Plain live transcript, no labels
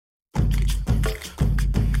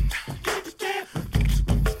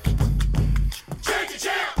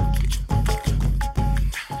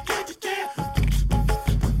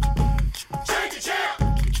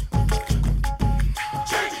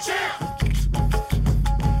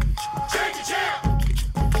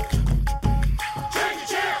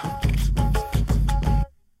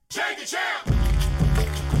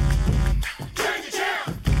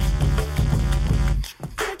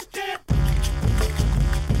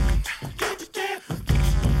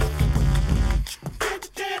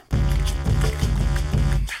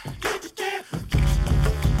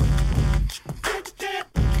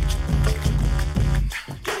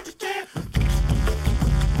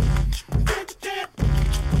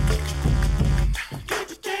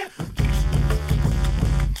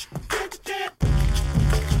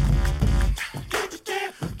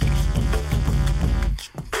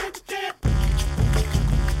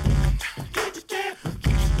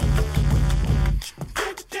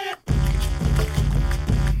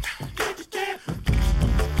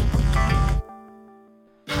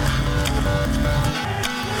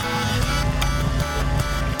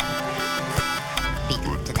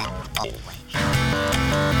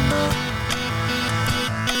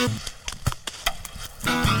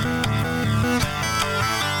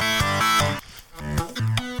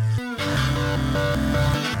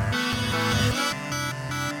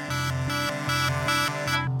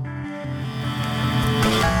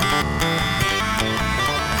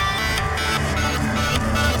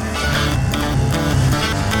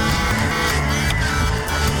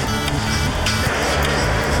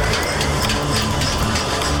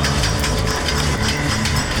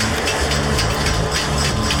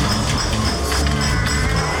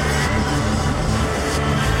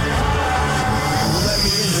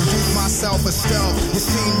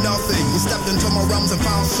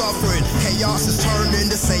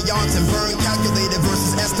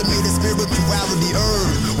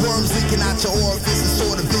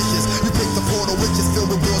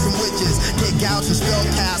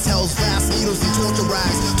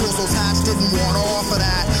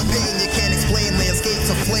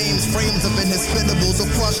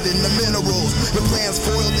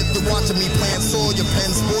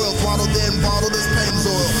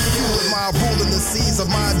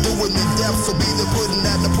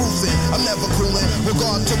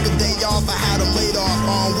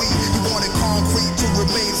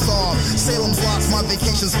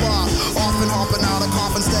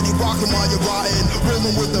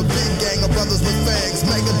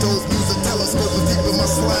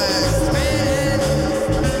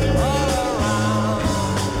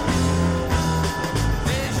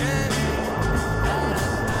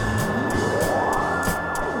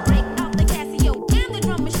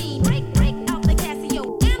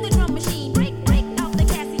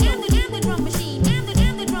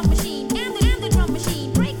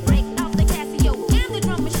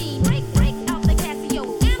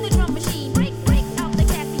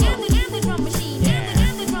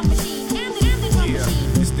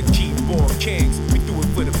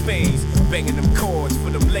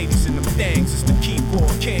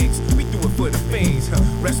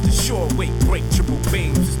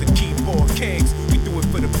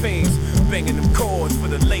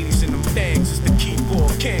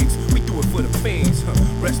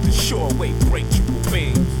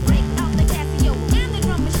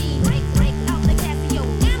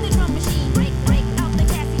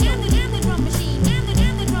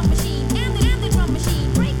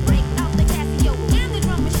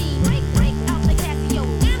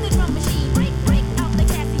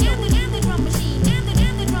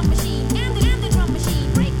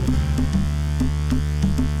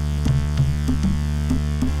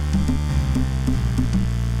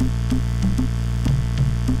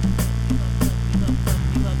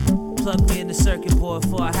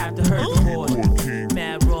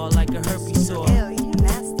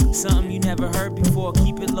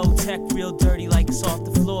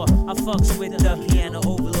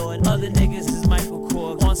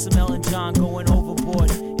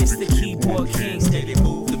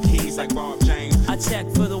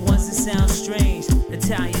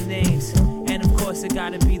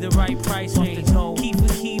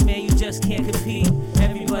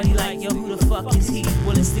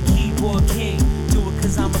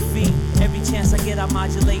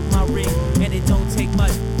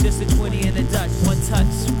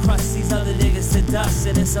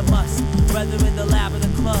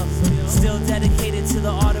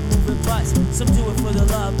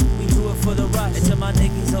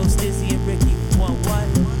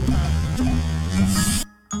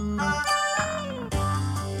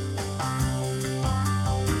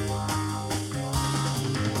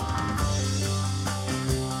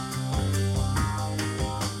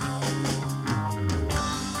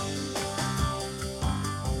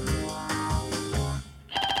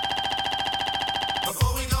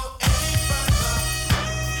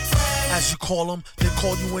Call them, they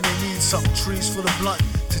call you when they need something. Trees for the blunt,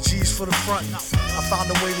 to G's for the front. I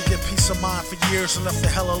found a way to get peace of mind for years and left the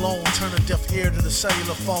hell alone. Turn a deaf ear to the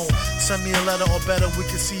cellular phone. Send me a letter or better, we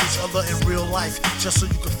can see each other in real life. Just so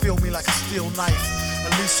you can feel me like a steel knife.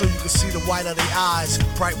 At least so you can see the white of their eyes.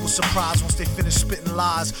 Bright with surprise once they finish spitting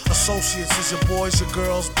lies. Associates is your boys, your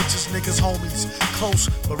girls, bitches, niggas, homies. Close,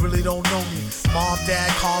 but really don't know me. Mom, dad,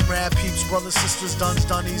 comrade, peeps, brothers, sisters, duns,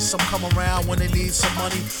 dunnies. Some come around when they need some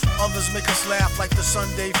money. Others make us laugh like the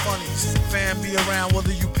Sunday funnies. Fan be around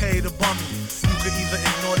whether you pay the bummy. You could either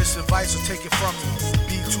ignore this advice or take it from me.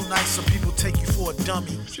 Be too nice, some people take you for a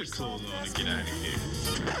dummy. Put your clothes on and get out of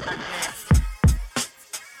here.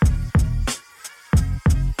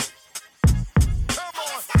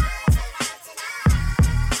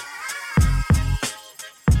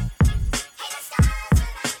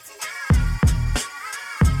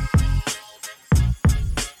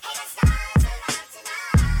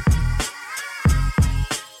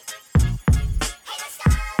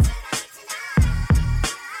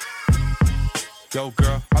 Yo,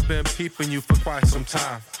 girl, I've been peeping you for quite some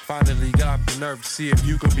time. Finally got up the nerve to see if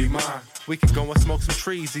you can be mine. We can go and smoke some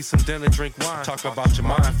trees, eat some dinner, drink wine. Talk about your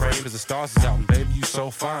mind frame, cause the stars is out and baby, you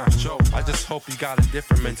so fine. I just hope you got a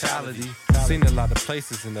different mentality. Seen a lot of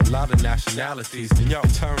places and a lot of nationalities. And yo,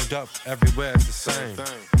 turned up, everywhere it's the same.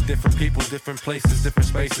 Different people, different places, different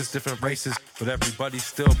spaces, different races. But everybody's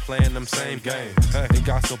still playing them same games. Hey, it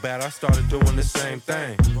got so bad I started doing the same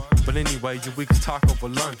thing. But anyway, we can talk over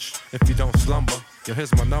lunch if you don't slumber. Yo,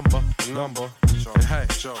 here's my number. And hey,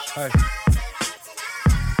 hey.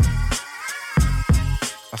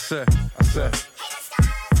 I said.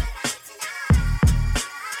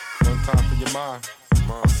 One time for your mind.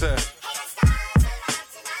 I said.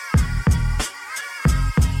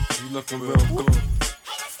 You looking real good.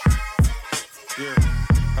 Yeah.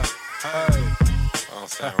 Hey. I don't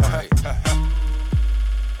sound right.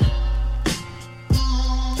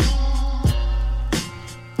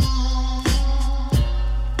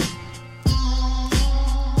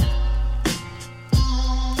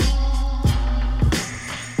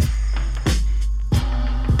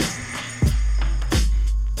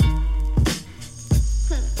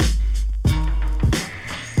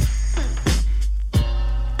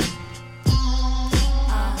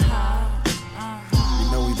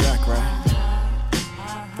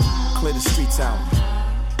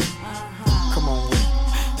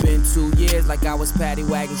 Like I was paddy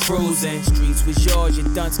wagon cruising. Streets was yours,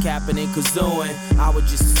 your dunce capping and kazooing. I was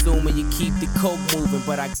just assuming you keep the coke moving,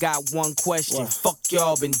 but I got one question. Fuck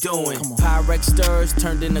y'all been doing? Pyrex stirs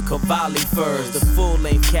turned into Cavalli furs. The full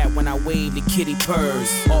length cat when I waved the kitty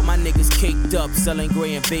purrs. All my niggas caked up, selling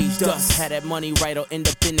gray and beige dust. Had that money right or end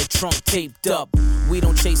up in the trunk taped up. We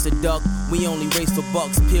don't chase a duck, we only race for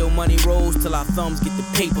bucks. Peel money rolls till our thumbs get the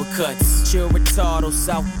paper cuts. Chill retardo,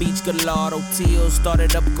 South Beach Gallardo. Teal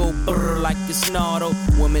started up, go brrr like it's Nardo.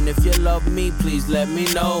 Woman, if you love me, please let me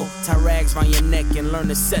know. Tie rags round your neck and learn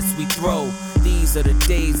the sets we throw. These are the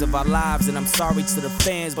days of our lives, and I'm sorry to the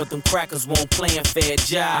fans, but them crackers won't play a fair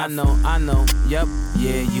job. I know, yep,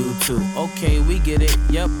 yeah, you too. Okay, we get it,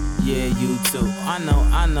 yep, yeah, you too. I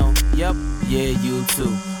know, yep, yeah, you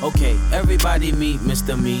too. Okay, everybody meet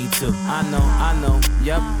Mr. Me Too. I know,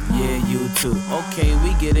 yep, yeah, you too. Okay,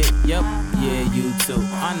 we get it, yep, yeah, you too.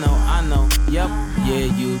 I know, yep, yeah,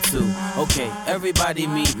 you too. Okay, everybody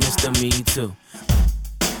meet Mr. Me Too.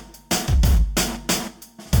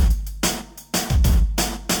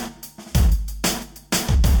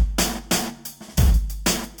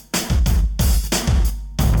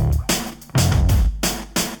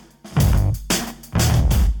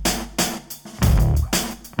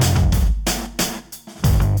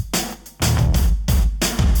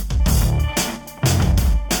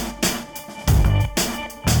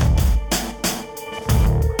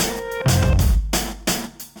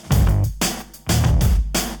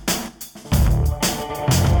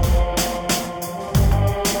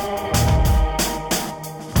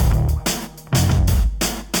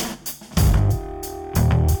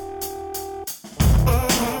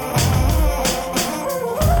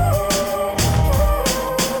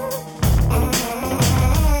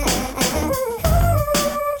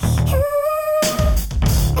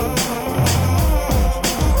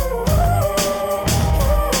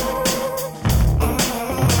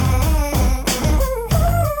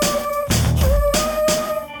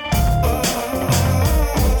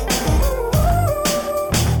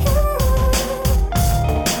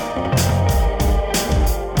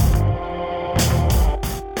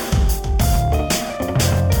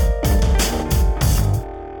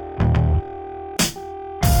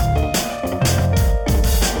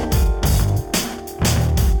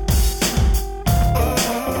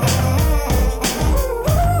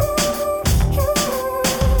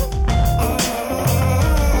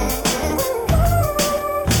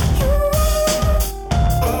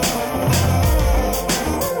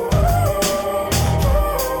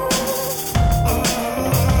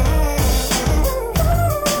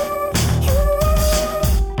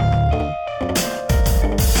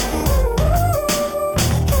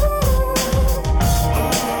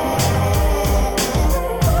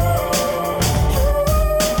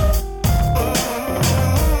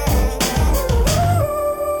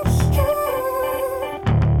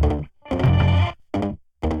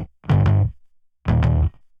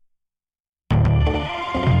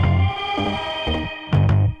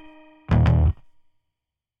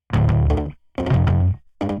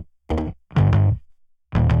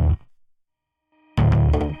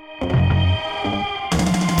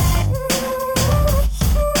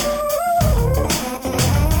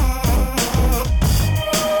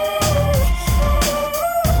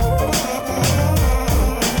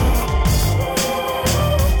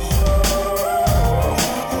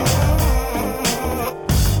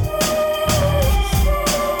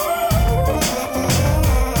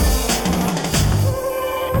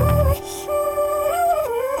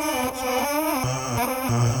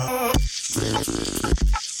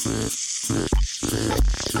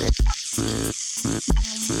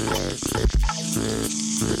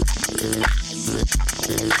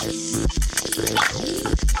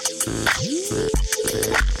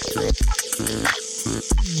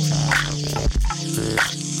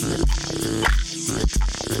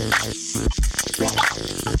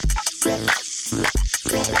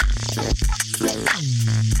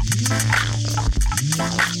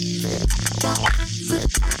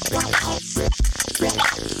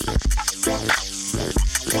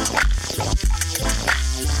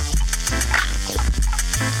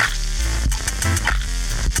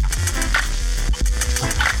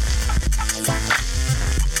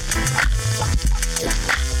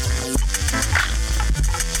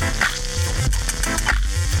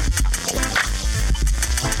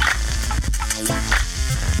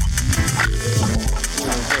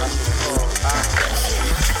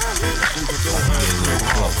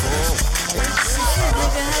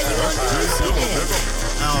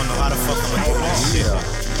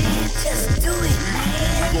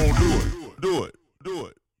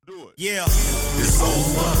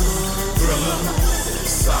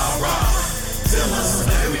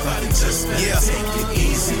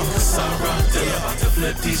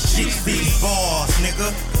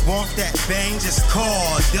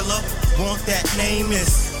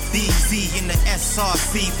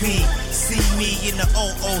 CP, see me in the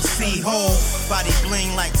OOC hole, body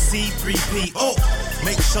bling like C3P. Oh,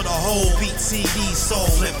 make sure the whole beat CD soul,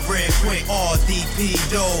 flip bread quick, RDP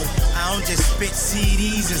dough. I don't just spit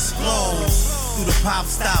CDs and flows. Through the pop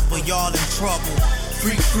stopper, y'all in trouble.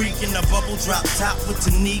 Freak in the bubble drop top with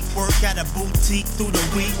Tanique. Work at a boutique through the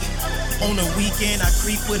week. On the weekend, I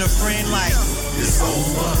creep with a friend like it's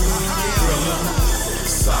over, Thriller,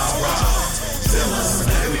 Sarah.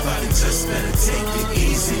 Everybody just better take it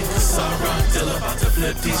easy. Sarah Dilla about to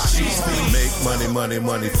flip these cheese. Make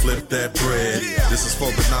money, flip that bread. This is for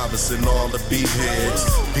the novice and all the beat heads.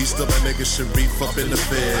 Pieced up my nigga Sharif up in the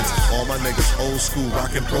feds. All my niggas old school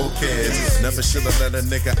rockin' pro kids. Never should've let a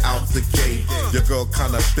nigga out the gate. Your girl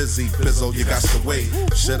kinda busy, bizzle, you got to wait.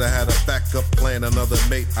 Should've had a backup plan, another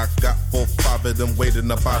mate. I got 4, 5 of them waiting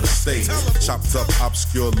up out of state. Chopped up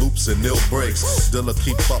obscure loops and nil breaks. Dilla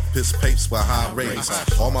keep up his pace with high rates.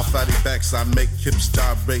 All my fatty backs, I make hips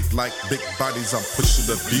gyrate like big bodies. I'm pushing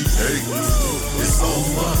the beat. Hey, it's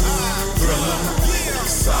over, Thriller,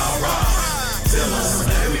 Sarah.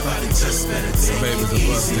 Everybody just better take it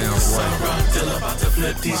easy. Sarah Dilla about to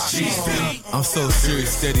flip these cheese. I'm so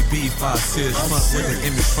serious, steady B5 front with an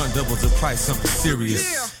image front double the price, something serious.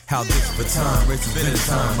 How this for time, racing vintage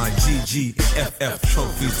time, my GG and FF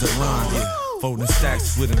trophies align. Yeah. Folding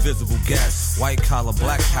stacks with invisible gas. White collar,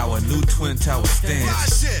 black power, new twin tower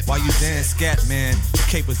stands. While you dance, scat man,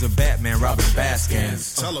 capers of Batman, robbing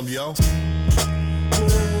Baskins. Tell him, yo.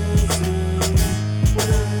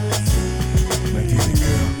 Now get it,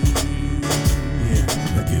 girl. Yeah,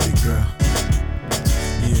 now get it, girl.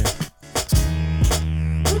 Yeah.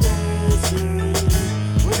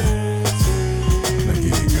 Now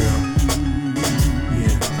get it, girl.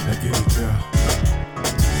 Yeah, now get it, girl.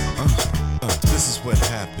 This is what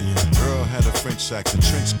happened. Girl had a French accent,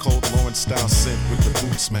 trench coat, Lauren style scent with the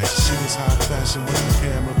boots match. She was high fashion with the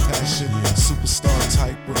camera passion, superstar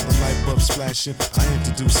type with the light bulbs flashing. I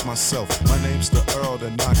introduced myself. My name's the Earl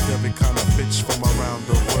that knocked every kind of bitch from around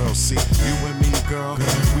the world. See, you and me, girl,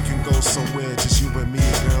 we can go somewhere, just you and me,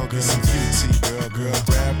 girl. Get some beauty, girl.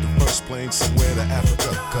 Grab the first plane somewhere to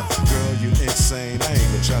Africa. Girl, you insane. I ain't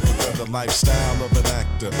no trafficker. The lifestyle of an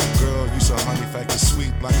actor. Girl, you so honey factor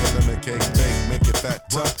sweet like a lemon cake bake. Make it fat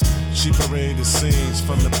tough. She paraded scenes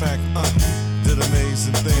from the back, did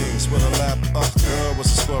amazing things with a lap, girl was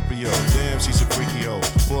a Scorpio, damn she's a freaky hoe,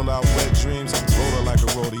 full out wet dreams, rode her like a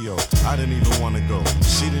rodeo, I didn't even wanna go,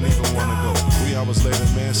 she didn't even wanna go, 3 hours later,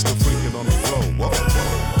 man, still freaking on the floor, whoa.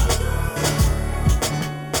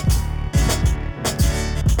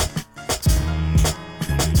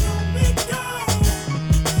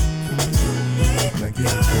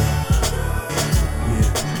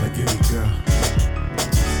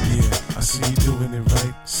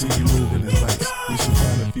 See you moving in lights. We should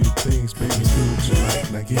find a few things, baby, do what you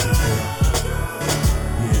like. Now get it, girl.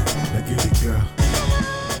 Yeah, now get it, girl.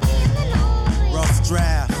 Rough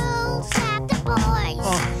draft.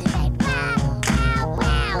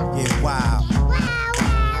 Yeah, wow.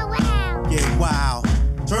 Yeah, wow.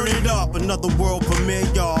 Turn it up, another world premiere,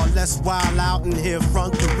 y'all. Let's wild out in here,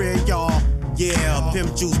 front to rear, y'all. Yeah,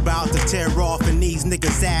 pimp juice bout to tear off in these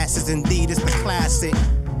niggas' asses. Indeed, it's the classic.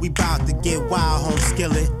 We bout to get wild, home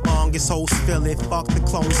skillet. Longest host fill it, fuck the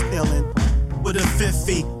clone stealing. With a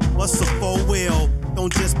 50, what's a 4-wheel?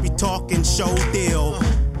 Don't just be talking, show deal.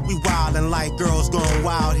 We wildin' like girls going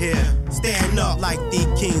wild here. Stand up like the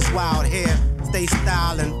king's wild hair. stay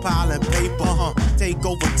styling, piling paper, Take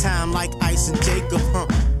over time like Ice and Jacob,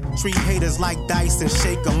 Treat haters like dice and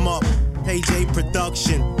shake 'em up. Page A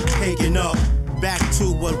production, taking up. Back to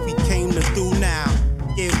what we came to do now.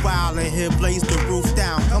 Get wild in here, blaze the roof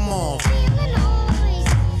down. Come on.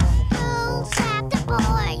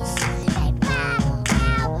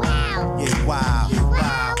 Get wild.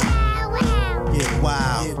 Get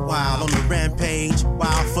wild. Get wild on the rampage.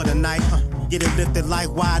 Wild for the night. Get it lifted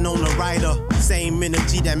like wine on the rider. Same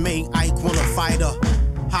energy that made Ike wanna fight her.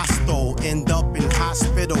 Hostile, end up in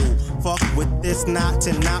hospital. Fuck with this, not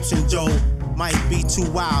an option, Joe. Might be too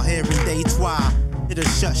wild here in day 12. It'll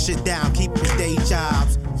shut shit down, keep your day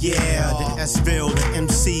jobs. Yeah, the S-Ville, the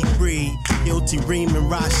MC breed. Guilty Reem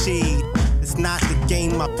and Rashid. It's not the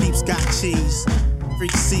game, my peeps got cheese.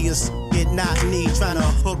 Freaks see us, get not need. Tryna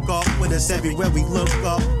hook up with us everywhere we look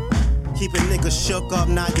up. Keep a nigga shook up,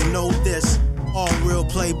 now you know this. All real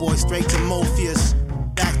playboy, straight to Morpheus.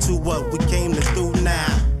 Back to what we came to do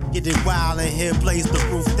now. Get it wild in here, blaze the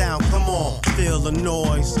roof down. Come on, feel the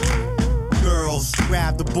noise. Girls,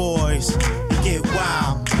 grab the boys. Get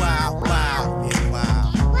wild, wild, wild. Get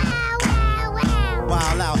wild.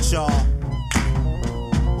 Wild out, y'all.